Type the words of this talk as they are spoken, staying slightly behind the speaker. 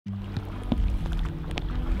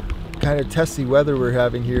kind of testy weather we're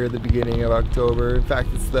having here at the beginning of October. In fact,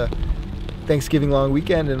 it's the Thanksgiving long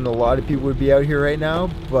weekend and a lot of people would be out here right now,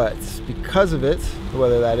 but because of it, the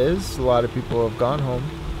weather that is, a lot of people have gone home.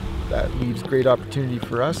 That leaves great opportunity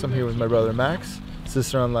for us. I'm here with my brother Max,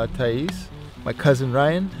 sister-in-law Thais, my cousin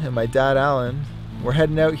Ryan, and my dad Alan. We're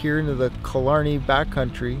heading out here into the Killarney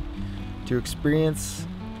backcountry to experience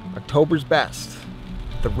October's best.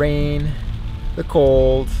 The rain, the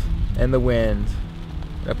cold, and the wind.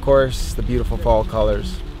 And of course, the beautiful fall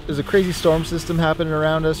colors. There's a crazy storm system happening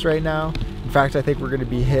around us right now. In fact, I think we're going to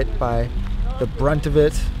be hit by the brunt of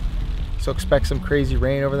it. So expect some crazy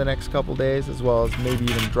rain over the next couple days, as well as maybe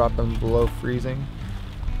even dropping below freezing.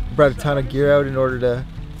 We brought a ton of gear out in order to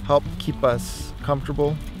help keep us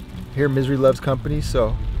comfortable. Here, misery loves company,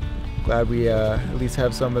 so glad we at least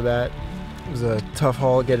have some of that. It was a tough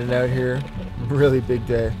haul getting out here. Really big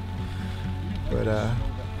day. But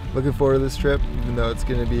looking forward to this trip, even though it's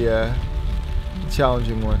going to be a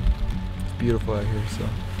challenging one. It's beautiful out here, so.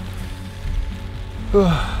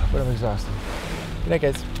 But I'm exhausted. Good night,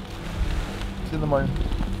 guys. See you in the morning.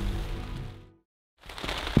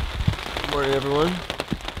 Good morning, everyone.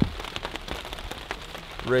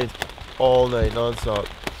 Rained all night, non-stop.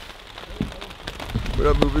 We're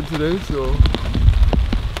not moving today, so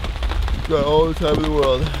got all the time in the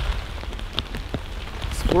world.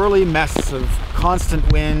 Swirly mess of constant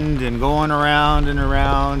wind and going around and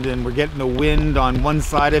around, and we're getting the wind on one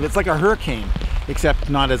side of it. It's like a hurricane, except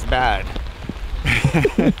not as bad.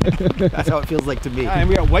 That's how it feels like to me. And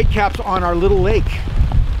we got whitecaps on our little lake,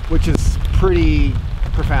 which is pretty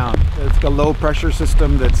profound. It's a low pressure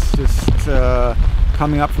system that's just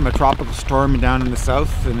coming up from a tropical storm down in the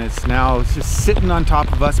south, and it's just sitting on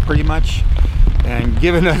top of us pretty much and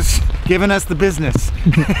giving us the business,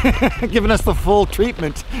 giving us the full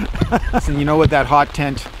treatment. And you know what, that hot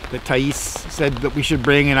tent that Thais said that we should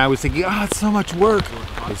bring, and I was thinking, oh, it's so much work.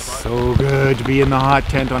 It's so good to be in the hot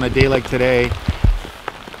tent on a day like today.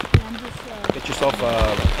 Get yourself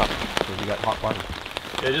a cup because we got hot water.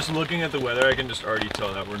 Yeah, just looking at the weather, I can just already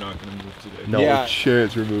tell that we're not going to move today. No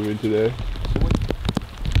chance we're moving today.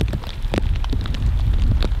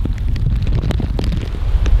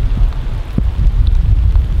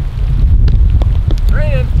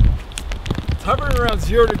 It's hovering around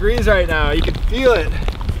 0 degrees right now. You can feel it.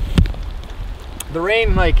 The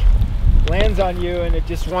rain like lands on you and it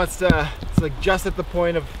just wants to, it's like just at the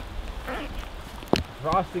point of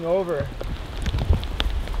frosting over.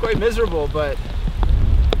 It's quite miserable, but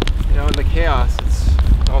you know, in the chaos,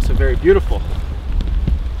 it's also very beautiful.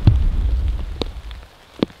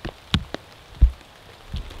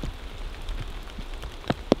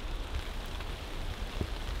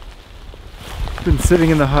 Been sitting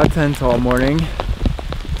in the hot tent all morning.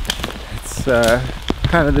 It's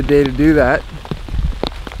kind of the day to do that.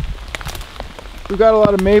 We've got a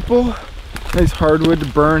lot of maple, nice hardwood to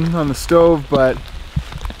burn on the stove, but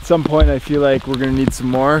at some point I feel like we're gonna need some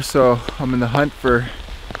more, so I'm in the hunt for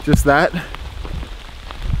just that.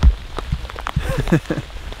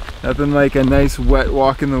 Nothing like a nice wet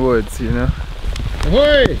walk in the woods, you know?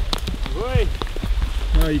 Ahoy! Ahoy!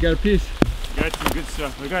 Oh, you got a piece? Got some good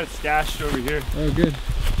stuff. I got it stashed over here. Oh, good.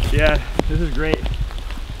 Yeah, this is great.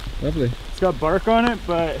 Lovely. It's got bark on it,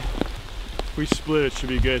 but if we split it should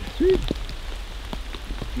be good. Sweet.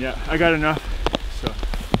 Yeah, I got enough, so.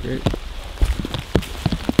 Great.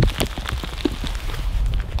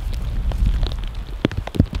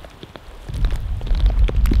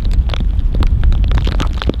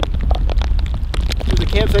 There's a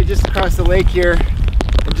campsite just across the lake here.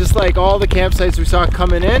 And just like all the campsites we saw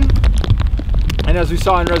coming in, and as we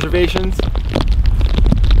saw in reservations,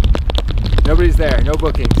 nobody's there, no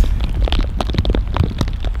bookings.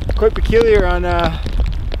 Quite peculiar on a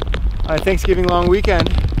Thanksgiving long weekend.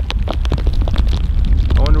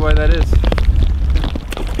 I wonder why that is.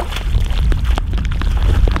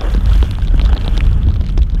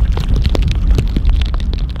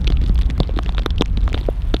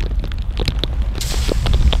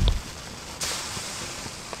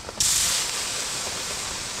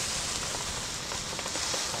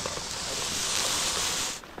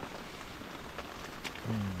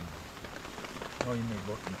 Oh, you may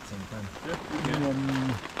book them at the same time.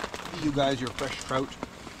 Yeah, you guys, your fresh trout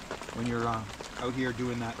when you're out here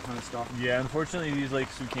doing that kind of stuff. yeah, unfortunately these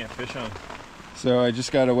lakes we can't fish on. So I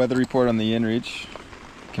just got a weather report on the inReach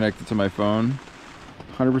connected to my phone.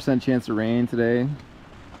 100% chance of rain today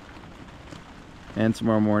and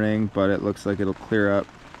tomorrow morning, but it looks like it'll clear up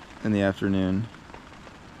in the afternoon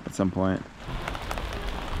at some point.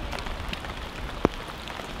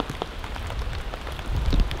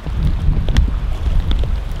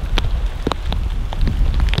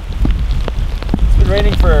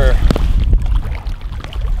 raining for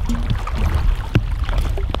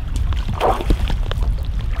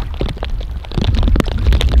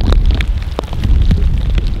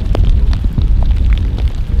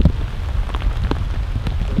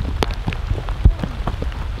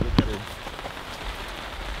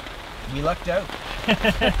We lucked out.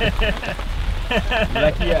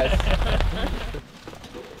 lucky us.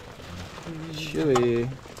 Chili.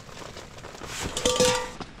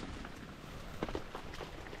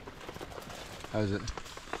 How's it?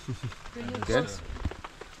 Good.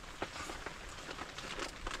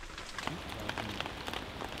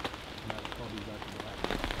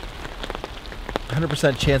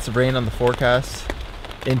 100% chance of rain on the forecast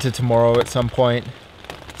into tomorrow at some point.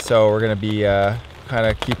 So we're gonna be kind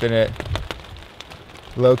of keeping it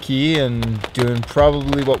low key and doing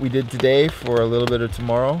probably what we did today for a little bit of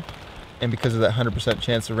tomorrow. And because of that 100%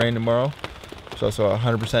 chance of rain tomorrow, there's also a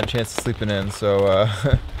 100% chance of sleeping in. So,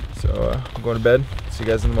 I'm going to bed. See you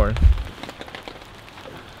guys in the morning.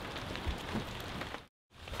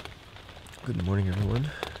 Good morning, everyone.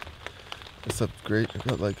 I slept great. I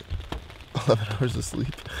got like 11 hours of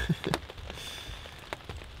sleep.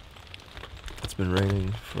 It's been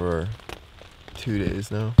raining for 2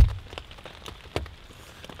 days now.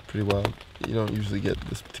 Pretty wild. You don't usually get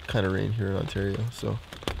this kind of rain here in Ontario, so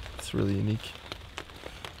it's really unique.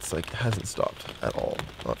 It's like it hasn't stopped at all,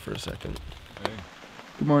 not for a second. Hey.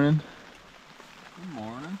 Good morning. Good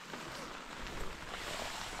morning.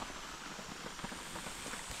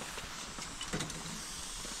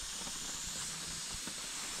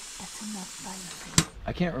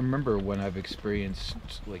 I can't remember when I've experienced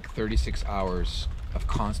like 36 hours of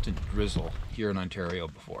constant drizzle here in Ontario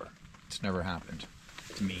before. It's never happened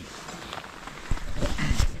to me.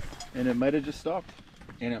 And it might have just stopped.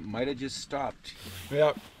 And it might have just stopped.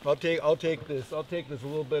 Yeah, I'll take this. I'll take this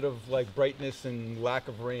little bit of like brightness and lack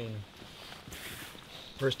of rain.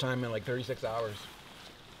 First time in like 36 hours.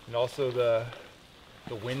 And also the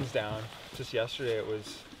wind's down. Just yesterday it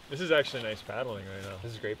was. This is actually nice paddling right now.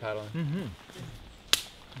 This is great paddling. Mm-hmm.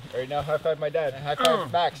 All right, now high five my dad. High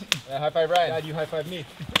five Max. High five Ryan. Dad, you high five me.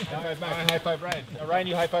 High five Max. High five Ryan. Now Ryan,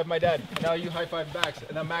 you high five my dad. Now you high five Max.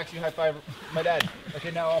 And now Max, you high five my dad.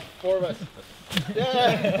 Okay, now all four of us.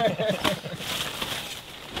 Yeah.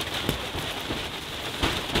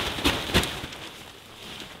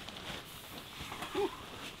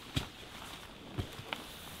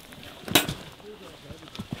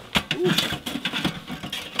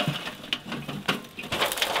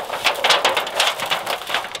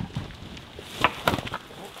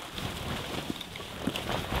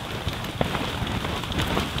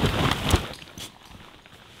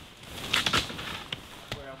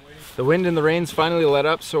 The wind and the rain's finally let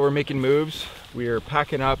up, so we're making moves. We are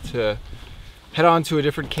packing up to head on to a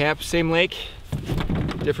different camp, same lake,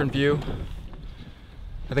 different view.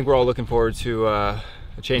 I think we're all looking forward to a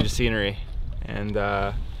change of scenery and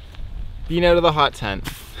being out of the hot tent,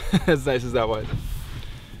 as nice as that was.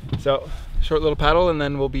 So, short little paddle and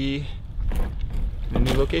then we'll be in a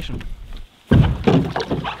new location.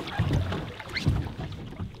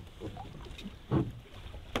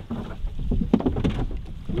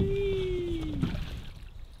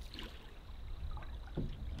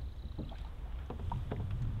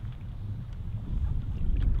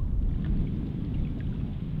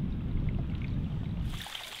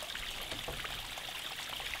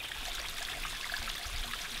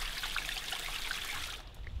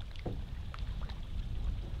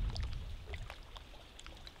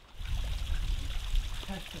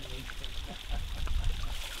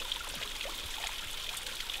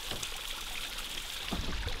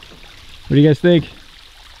 What do you guys think?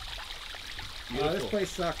 This place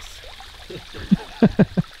sucks. You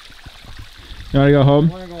want to go home?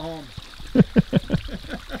 I want to go home.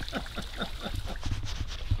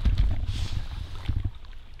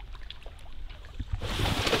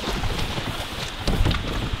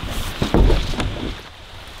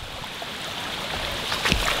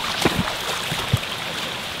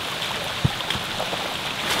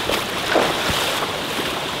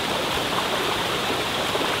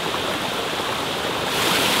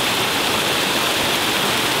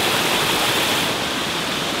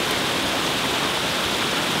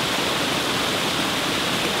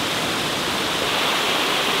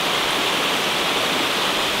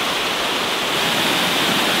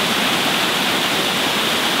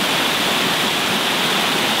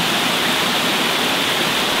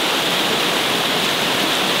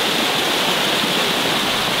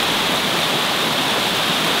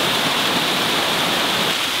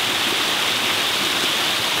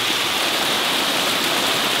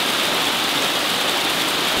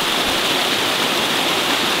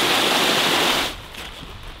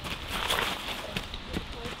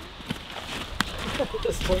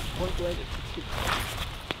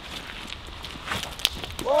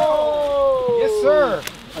 sir.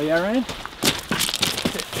 Oh yeah, Ryan?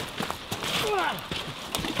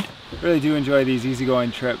 Really do enjoy these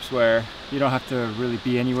easygoing trips where you don't have to really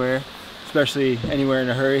be anywhere, especially anywhere in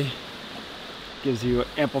a hurry. Gives you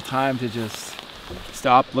ample time to just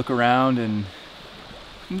stop, look around, and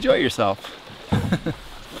enjoy yourself.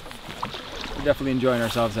 We're definitely enjoying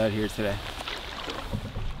ourselves out here today.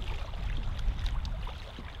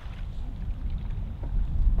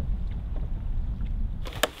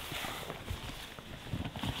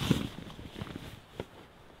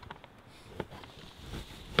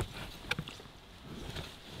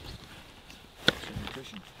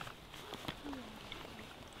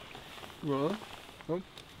 Well, What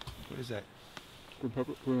is that?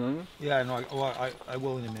 banana? Yeah, no, I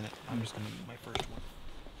will in a minute. I'm just gonna eat my first one.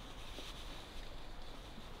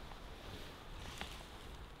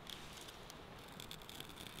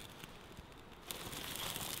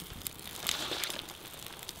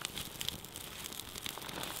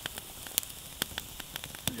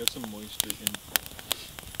 You got some moisture in.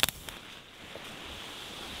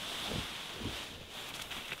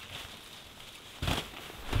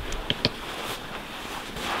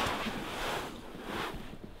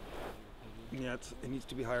 Yeah, it needs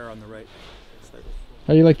to be higher on the right.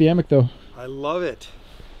 How do you like the hammock though? I love it.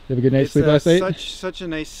 You have a good night's It's sleep last night? such a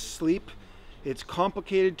nice sleep. It's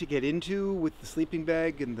complicated to get into with the sleeping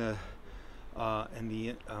bag and the what do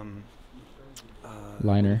you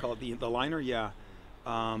Liner. call it? The liner, yeah.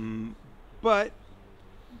 But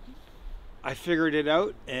I figured it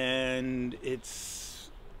out, and it's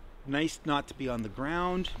nice not to be on the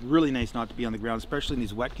ground. Really nice not to be on the ground, especially in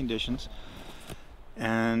these wet conditions.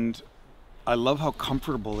 And I love how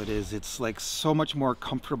comfortable it is. It's like so much more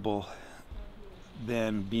comfortable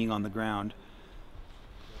than being on the ground.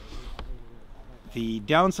 The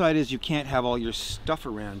downside is you can't have all your stuff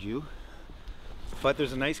around you, but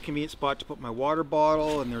there's a nice convenient spot to put my water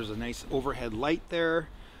bottle, and there's a nice overhead light there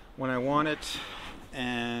when I want it,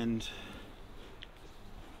 and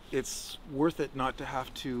it's worth it not to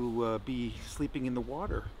have to be sleeping in the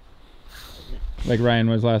water Like Ryan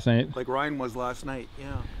was last night. like Ryan was last night.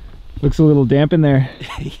 Yeah. Looks a little damp in there.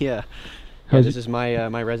 Yeah. How's This is my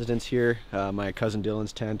my residence here, my cousin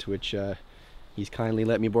Dylan's tent, which he's kindly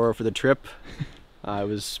let me borrow for the trip. It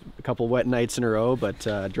was a couple wet nights in a row, but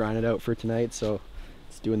drying it out for tonight, so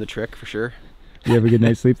it's doing the trick for sure. You have a good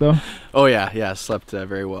night's sleep though? Oh yeah, slept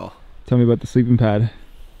very well. Tell me about the sleeping pad.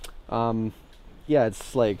 Yeah,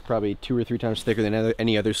 it's like probably 2 or 3 times thicker than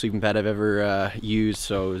any other sleeping pad I've ever used,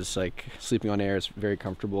 so it's like sleeping on air is very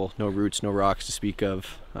comfortable. No roots, no rocks to speak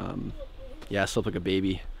of. Yeah, I slept like a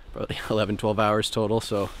baby, probably 11-12 hours total,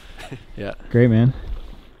 so yeah. Great, man.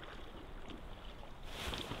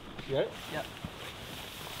 You got it? Yeah.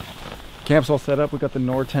 Camp's all set up. We got the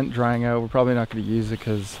Nor tent drying out. We're probably not going to use it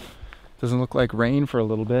because it doesn't look like rain for a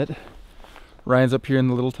little bit. Ryan's up here in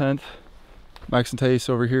the little tent. Max and Thais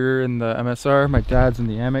over here in the MSR. My dad's in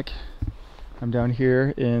the hammock. I'm down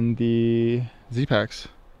here in the Z-Packs.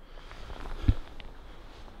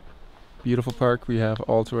 Beautiful park we have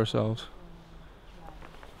all to ourselves.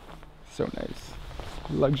 So nice.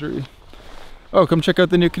 Luxury. Oh, come check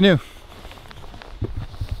out the new canoe.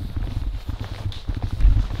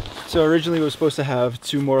 So originally we were supposed to have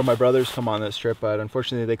 2 more of my brothers come on this trip, but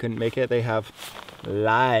unfortunately they couldn't make it. They have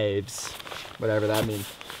lives, whatever that means.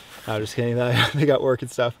 I'm just kidding, they got work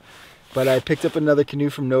and stuff. But I picked up another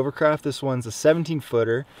canoe from Novacraft. This one's a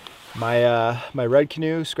 17-footer. My red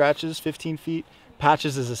canoe Scratches 15 feet.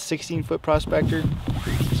 Patches is a 16-foot Prospector.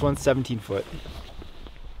 This one's 17 foot.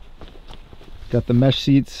 Got the mesh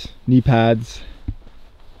seats, knee pads,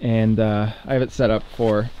 and I have it set up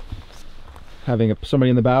for having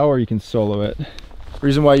somebody in the bow, or you can solo it.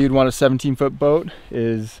 Reason why you'd want a 17-foot boat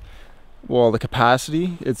is, well, the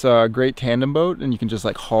capacity. It's a great tandem boat and you can just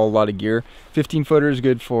like haul a lot of gear. 15-footer is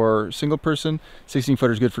good for single person,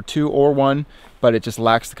 16-footer is good for 2 or 1, but it just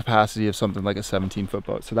lacks the capacity of something like a 17-foot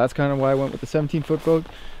boat. So that's kind of why I went with the 17-foot boat,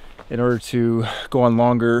 in order to go on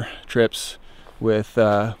longer trips with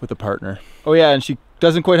a partner. Oh yeah, and she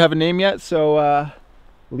doesn't quite have a name yet, so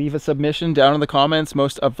leave a submission down in the comments.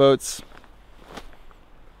 Most upvotes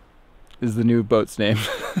is the new boat's name.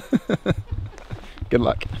 Good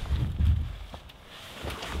luck.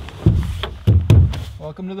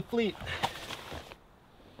 Welcome to the fleet.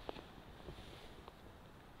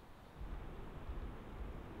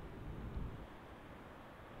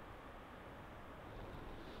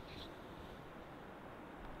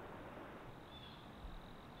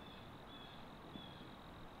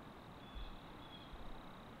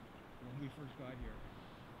 When we first got here,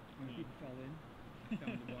 when people fell in,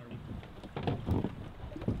 down the water.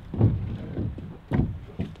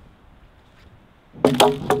 I've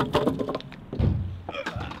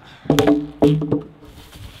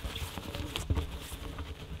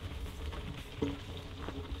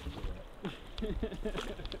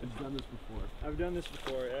done this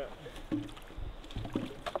before, yeah.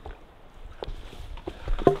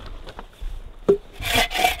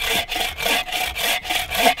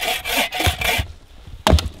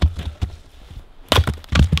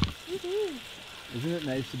 Isn't it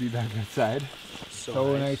nice to be back outside?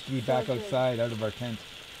 So nice to be back outside out of our tent.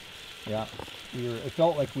 Yeah. It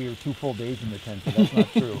felt like we were 2 full days in the tent, but that's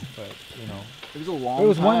not true. But you know, It was a long time. it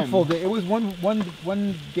was 1 full day. It was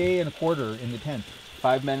one day and a quarter in the tent.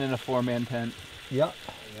 5 men in a 4-man tent. Yeah.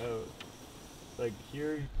 Like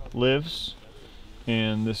here lives,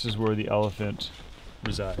 and this is where the elephant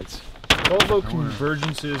resides. It's all about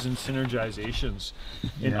convergences and synergizations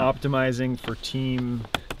in optimizing for team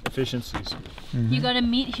efficiencies. You gotta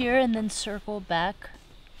meet here and then circle back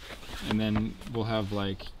And then we'll have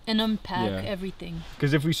like... and unpack Yeah. everything.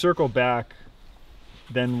 Because if we circle back,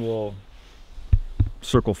 then we'll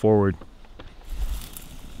circle forward.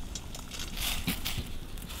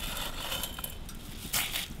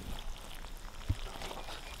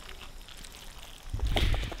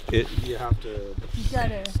 You have to You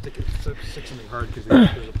gotta. stick something hard because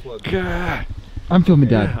there's a plug. I'm filming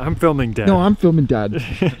Dad. I'm filming Dad. No, I'm filming Dad.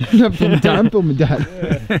 I'm not filming Dad. I'm filming Dad.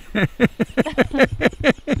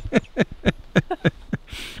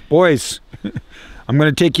 Boys, I'm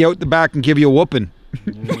going to take you out the back and give you a whooping.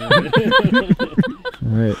 All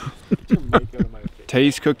right.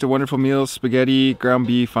 Thais cooked a wonderful meal: spaghetti, ground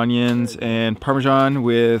beef, onions, and Parmesan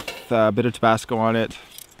with a bit of Tabasco on it.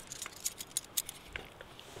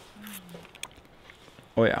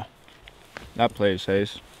 Oh yeah, that plays,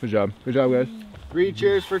 Thais. Good job. Good job, guys. 3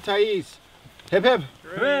 cheers for Thais. Hip hip.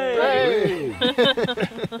 Hooray!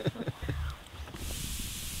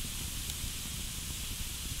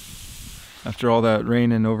 After all that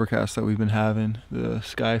rain and overcast that we've been having, the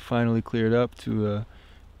sky finally cleared up to a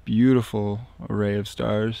beautiful array of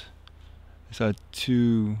stars. I saw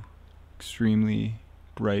 2 extremely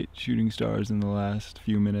bright shooting stars in the last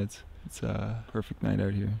few minutes. It's a perfect night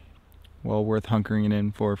out here. Well worth hunkering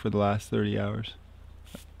in for the last 30 hours.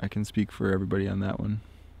 I can speak for everybody on that one.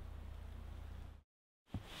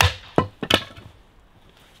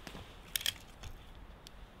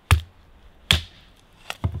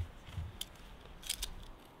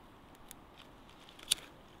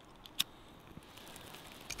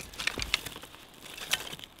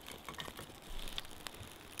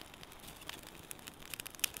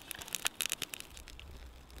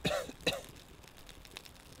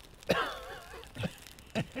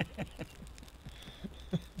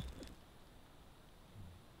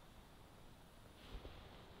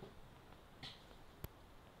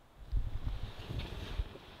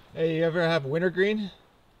 Hey, you ever have wintergreen?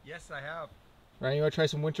 Yes, I have. Ryan, you want to try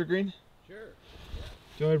some wintergreen? Sure. Do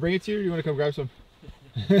you want me to bring it to you, or do you want to come grab some?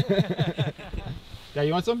 Yeah,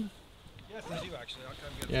 you want some? Yes, I do actually. I'll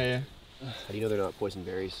come get Yeah. How do you know they're not poison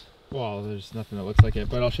berries? Well, there's nothing that looks like it,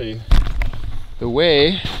 but I'll show you. The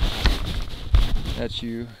way that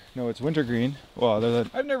you know it's wintergreen, well,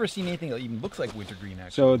 I've never seen anything that even looks like wintergreen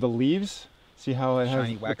actually. so the leaves, see how it has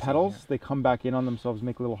Shiny, the waxy, petals? yeah. They come back in on themselves,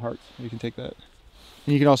 make little hearts. You can take that.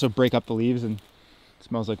 And you can also break up the leaves, and it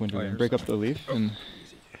smells like wintergreen. yeah, Break up the leaf, and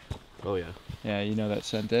Oh yeah. yeah, you know that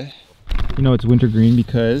scent, eh? You know it's wintergreen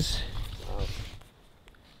because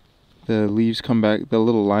the leaves come back, the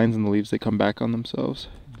little lines in the leaves, they come back on themselves.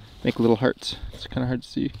 Make little hearts. It's kind of hard to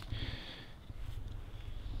see.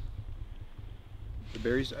 The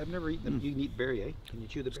berries, I've never eaten them. You can eat berry, eh? Can you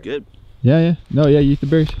chew the berry? Good. Yeah. No, yeah, you eat the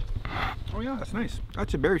berries. Oh yeah, that's nice.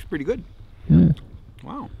 That's a berry's pretty good. Yeah.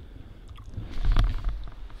 Wow.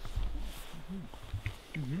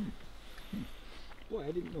 Boy,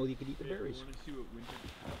 I didn't know you could eat the berries.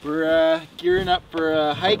 We're gearing up for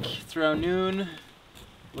a hike. It's around noon.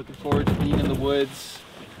 Looking forward to being in the woods.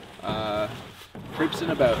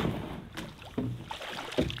 Traipsing about.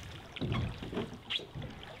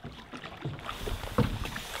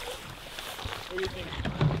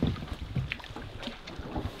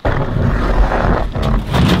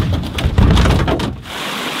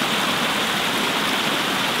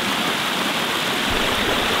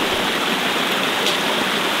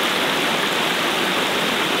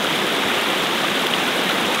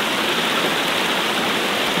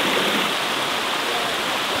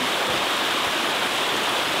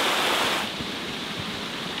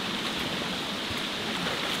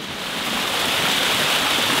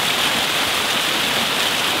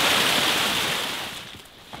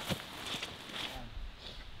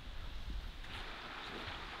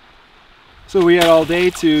 So we had all day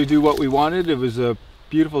to do what we wanted. It was a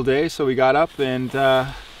beautiful day, so we got up and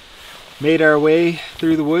made our way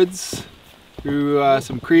through the woods, through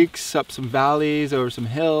some creeks, up some valleys, over some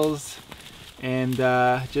hills, and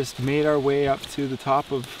just made our way up to the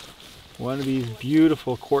top of one of these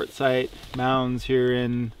beautiful quartzite mounds here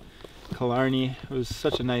in Killarney. It was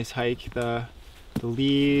such a nice hike. The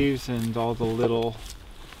leaves and all the little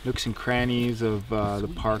nooks and crannies of the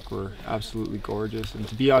park were absolutely gorgeous, and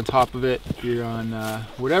to be on top of it here on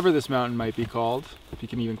whatever this mountain might be called, if you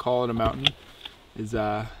can even call it a mountain, is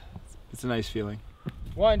it's a nice feeling.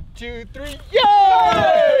 1, 2, 3,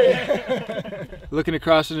 yay! Looking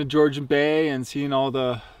across into Georgian Bay and seeing all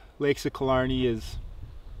the lakes of Killarney it's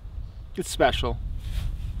special.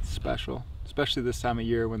 It's special, especially this time of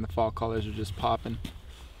year when the fall colors are just popping.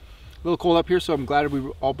 A little cold up here, so I'm glad we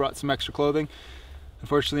all brought some extra clothing.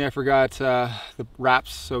 Unfortunately, I forgot the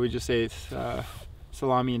wraps, so we just ate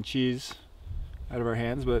salami and cheese out of our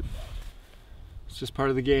hands, but it's just part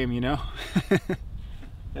of the game, you know?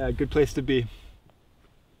 Yeah, good place to be.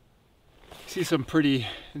 See some pretty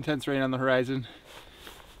intense rain on the horizon.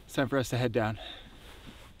 It's time for us to head down.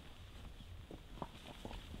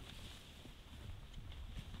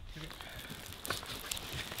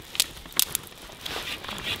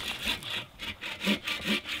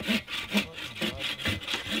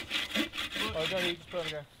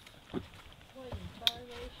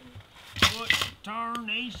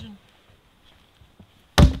 Tarnation.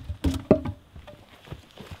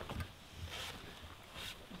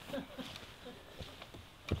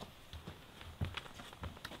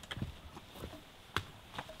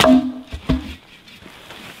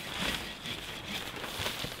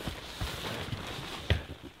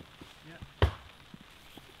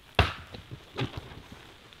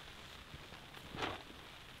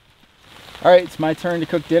 All right, it's my turn to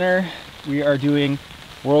cook dinner. We are doing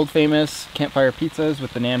world famous campfire pizzas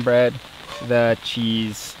with the naan bread, the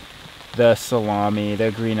cheese, the salami, the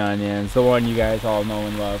green onions, the one you guys all know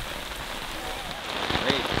and love.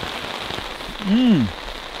 Mmm.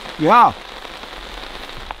 Yeah.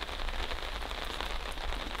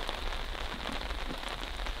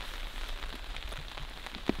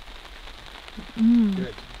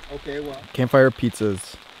 Good. Okay, well. Campfire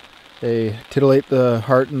pizzas. They titillate the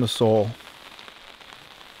heart and the soul.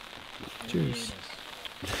 Cheers.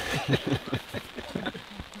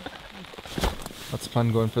 Lots of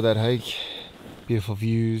fun going for that hike. Beautiful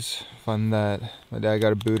views. Fun that my dad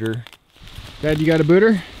got a booter. Dad, you got a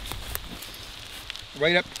booter?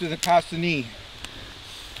 Right up to the past the knee.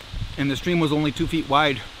 And the stream was only 2 feet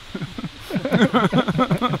wide. I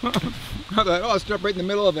thought, oh, I'll stop right in the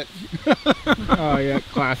middle of it. Oh yeah,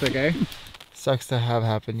 classic, eh? Sucks to have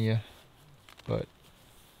happen to you, but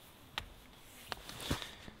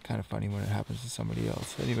kind of funny when it happens to somebody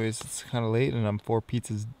else. Anyways, it's kind of late and I'm 4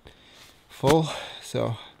 pizzas full,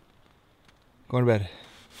 so going to bed.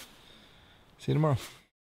 See you tomorrow.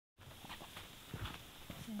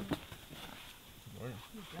 What?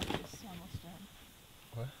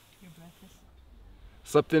 Your breakfast.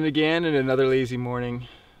 Slept in again and another lazy morning.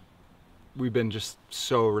 We've been just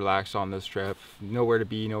so relaxed on this trip. Nowhere to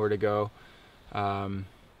be, nowhere to go. Been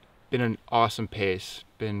an awesome pace.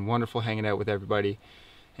 Been wonderful hanging out with everybody.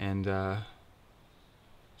 And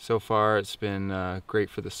so far it's been great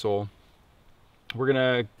for the soul. We're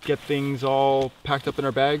gonna get things all packed up in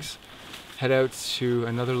our bags, head out to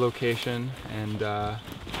another location and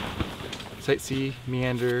sightsee,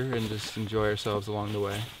 meander, and just enjoy ourselves along the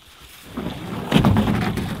way.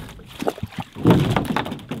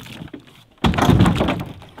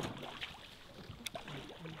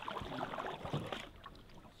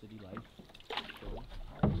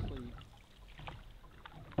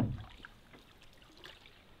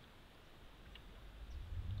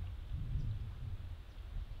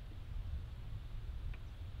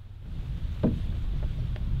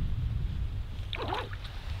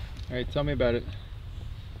 All right, tell me about it.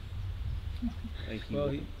 Like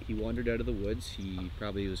he wandered out of the woods. He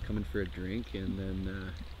probably was coming for a drink, and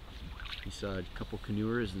then he saw a couple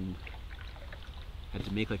canoers and had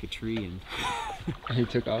to make like a tree, and He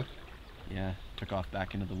took off. yeah, took off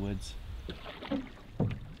back into the woods.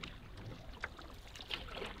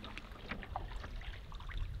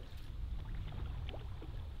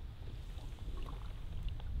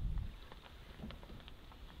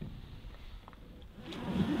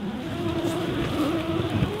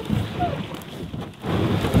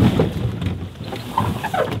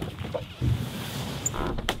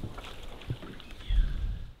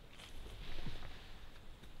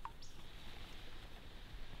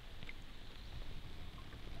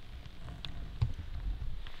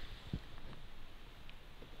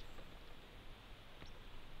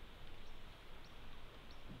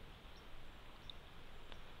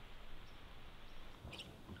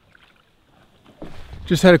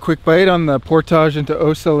 Just had a quick bite on the portage into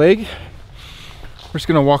Osa Lake. We're just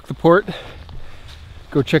gonna walk the port,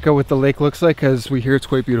 go check out what the lake looks like, as we hear it's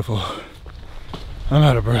quite beautiful. I'm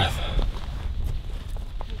out of breath.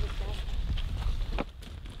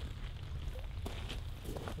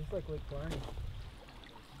 Looks like Lake Killarney.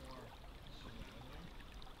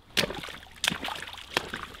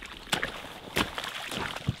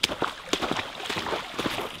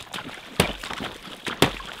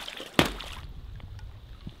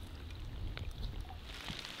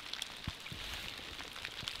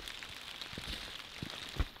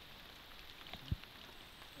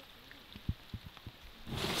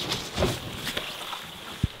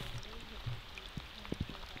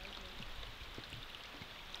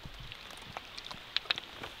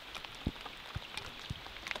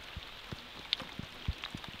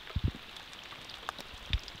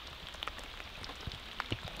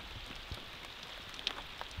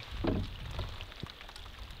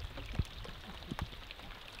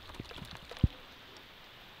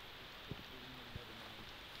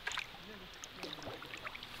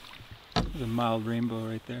 There's a mild rainbow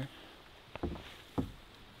right there.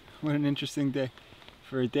 What an interesting day.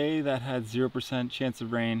 For a day that had 0% chance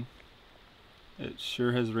of rain, it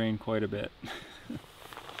sure has rained quite a bit.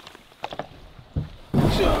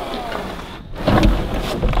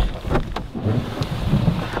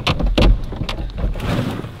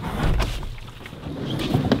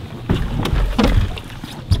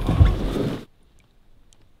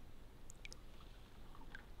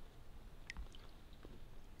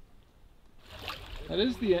 That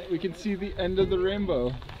is the end. We can see the end of the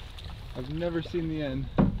rainbow. I've never seen the end.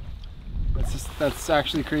 That's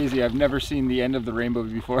actually crazy. I've never seen the end of the rainbow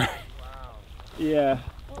before. Wow. Yeah,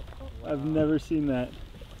 I've never seen that.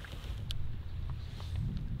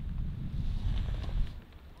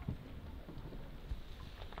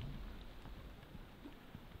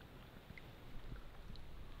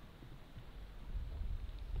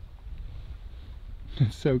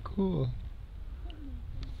 It's so cool.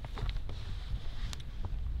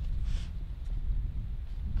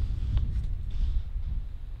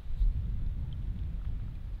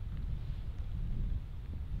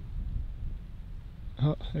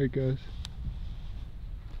 Oh, there it goes.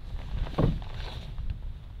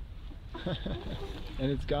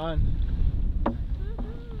 And it's gone.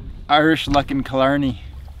 Irish luck in Killarney.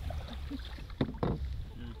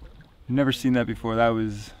 Never seen that before. That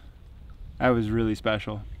was really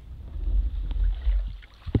special.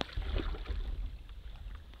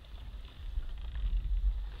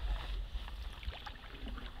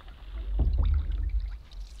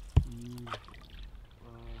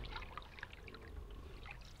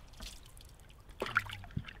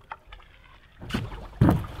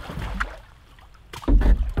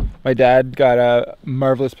 My dad got a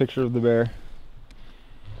marvelous picture of the bear.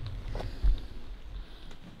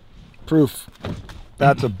 Proof.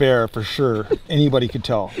 That's a bear for sure. Anybody could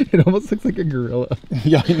tell. It almost looks like a gorilla.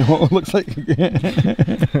 Yeah, I know. It looks like.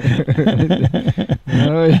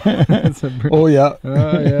 Oh yeah. Oh yeah.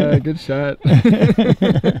 Oh yeah. Good shot.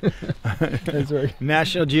 That's right.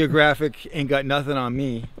 National Geographic ain't got nothing on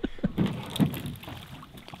me.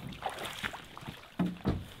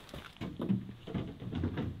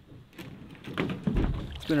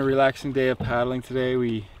 It's been a relaxing day of paddling today.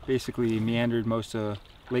 We basically meandered most of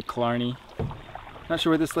Lake Killarney. Not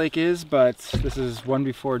sure where this lake is, but this is one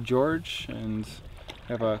before George, and we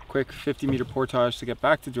have a quick 50-meter portage to get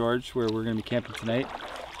back to George, where we're going to be camping tonight.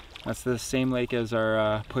 That's the same lake as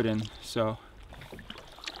our put-in, so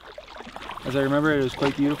as I remember it was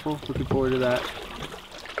quite beautiful. Looking forward to that.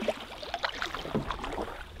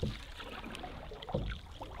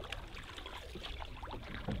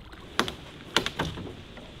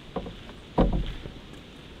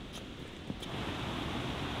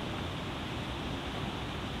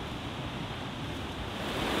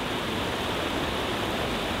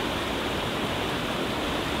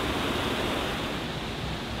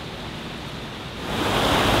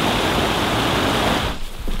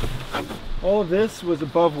 All of this was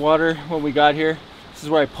above water when we got here. This is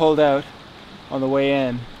where I pulled out on the way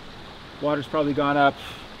in. Water's probably gone up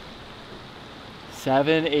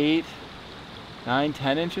 7, 8, 9,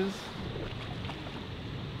 10 inches.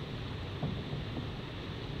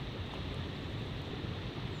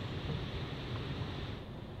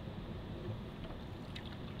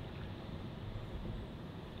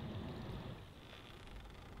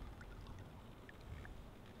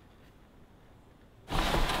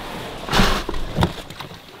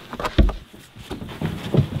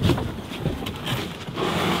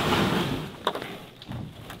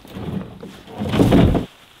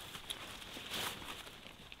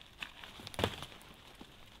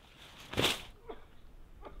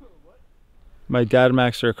 My dad and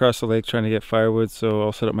Max are across the lake trying to get firewood, so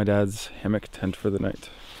I'll set up my dad's hammock tent for the night.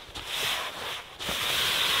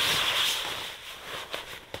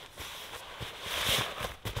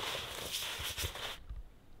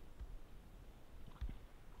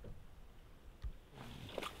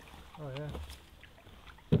 Oh yeah.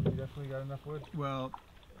 You definitely got enough wood? Well,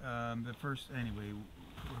 the first, anyway,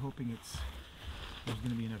 we're hoping there's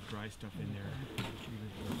going to be enough dry stuff in there.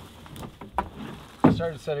 You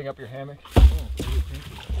started setting up your hammock? Oh,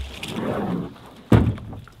 thank you.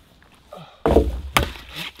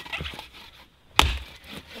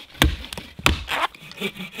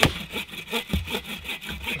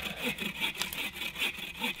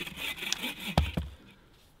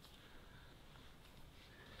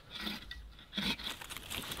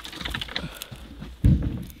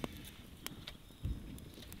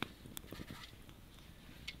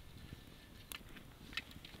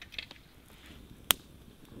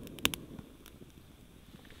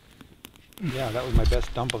 Yeah, that was my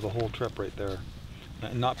best dump of the whole trip right there.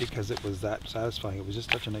 And not because it was that satisfying, it was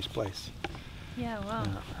just such a nice place. Yeah, wow.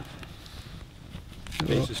 Yeah.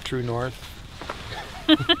 Faces true north.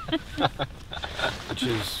 Which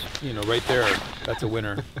is, you know, right there, that's a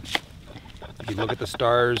winner. You can look at the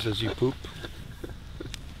stars as you poop.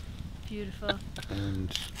 Beautiful.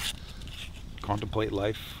 And contemplate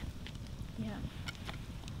life. Yeah.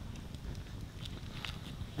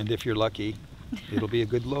 And if you're lucky, it'll be a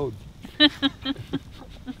good load.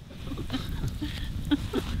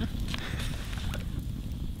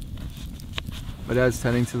 My dad's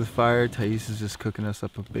tending to the fire. Thais is just cooking us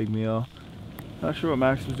up a big meal. Not sure what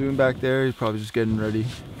Max was doing back there. He's probably just getting ready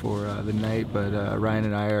for the night, but Ryan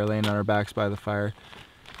and I are laying on our backs by the fire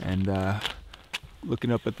and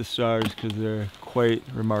looking up at the stars because they're quite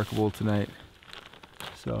remarkable tonight.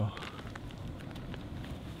 So,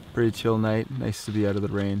 pretty chill night. Nice to be out of the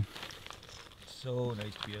rain. So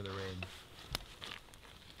nice to be out of the rain.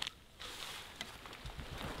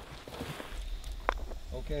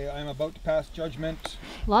 Okay, I'm about to pass judgment.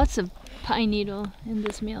 Lots of pine needle in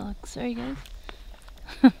this meal. Sorry, guys.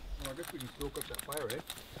 Well, I guess we can stoke up that fire, eh?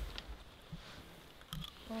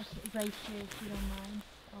 Right here, if you don't mind.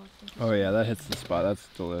 Oh yeah, that hits the spot. That's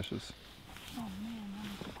delicious. Oh man,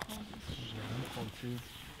 I'm so cold.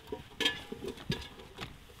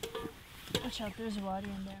 Watch out, there's water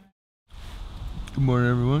in there. Good morning,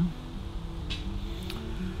 everyone.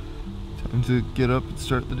 Time to get up and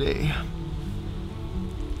start the day.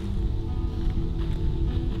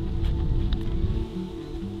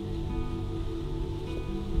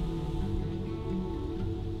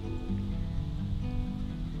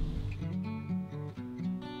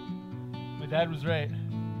 My dad was right.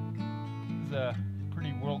 It was a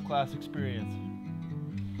pretty world-class experience.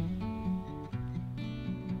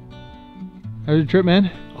 How was your trip,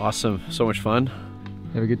 man? Awesome, so much fun.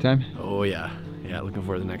 You have a good time? Oh yeah, looking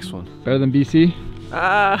forward to the next one. Better than BC?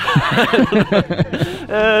 I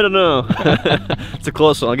don't know. It's a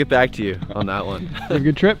close one. I'll get back to you on that one. Have a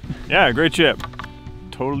good trip? Yeah, great trip.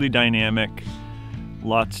 Totally dynamic.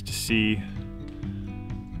 Lots to see.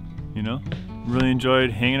 You know, really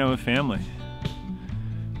enjoyed hanging out with family.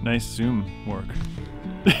 Nice Zoom work.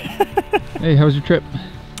 Hey, how was your trip?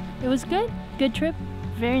 It was good. Good trip.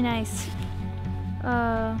 Very nice.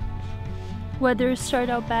 Weather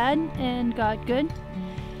started out bad and got good.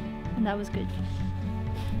 And that was good.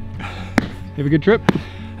 You have a good trip?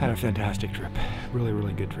 Had a fantastic trip. Really,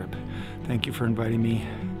 really good trip. Thank you for inviting me.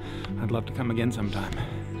 I'd love to come again sometime.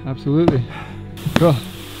 Absolutely. Cool.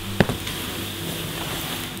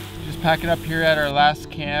 Just packing up here at our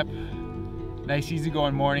last camp. Nice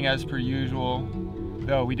easygoing morning as per usual.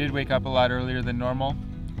 Though we did wake up a lot earlier than normal.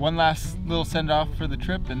 One last little send off for the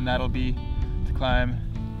trip and that'll be to climb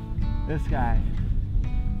this guy.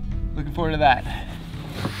 Looking forward to that.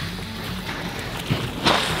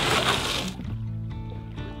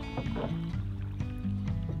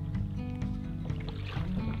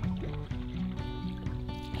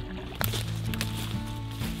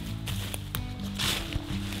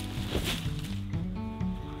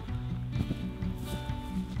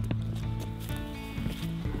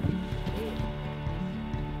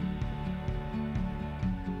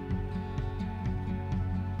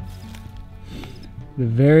 The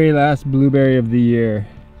very last blueberry of the year.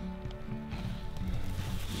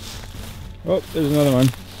 Oh, there's another one.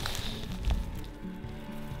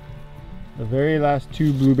 The very last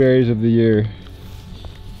 2 blueberries of the year.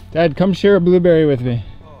 Dad, come share a blueberry with me.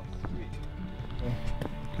 Oh, sweet.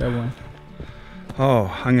 Grab one. Oh,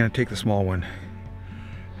 I'm gonna take the small one.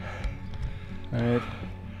 Alright.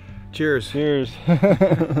 Cheers. Cheers.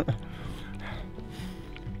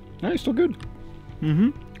 Nice, still good. Mm-hmm.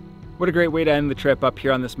 what a great way to end the trip up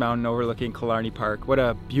here on this mountain overlooking Killarney Park. What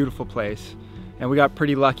a beautiful place. And we got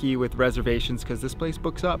pretty lucky with reservations because this place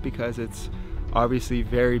books up because it's obviously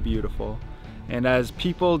very beautiful. And as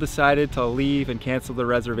people decided to leave and cancel the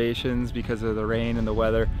reservations because of the rain and the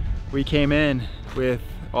weather, we came in with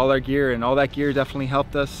all our gear, and all that gear definitely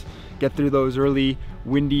helped us get through those early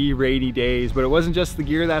windy, rainy days. But it wasn't just the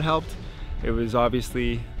gear that helped, it was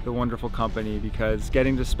obviously the wonderful company, because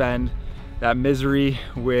getting to spend that misery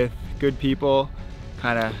with good people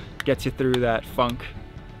kind of gets you through that funk.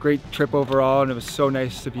 Great trip overall, and it was so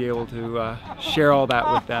nice to be able to share all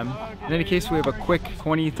that with them. In any case, we have a quick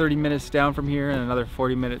 20-30 minutes down from here and another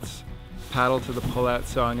 40 minutes paddle to the pullout,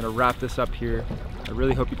 so I'm going to wrap this up here. I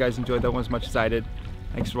really hope you guys enjoyed that one as much as I did.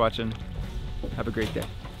 Thanks for watching. Have a great day.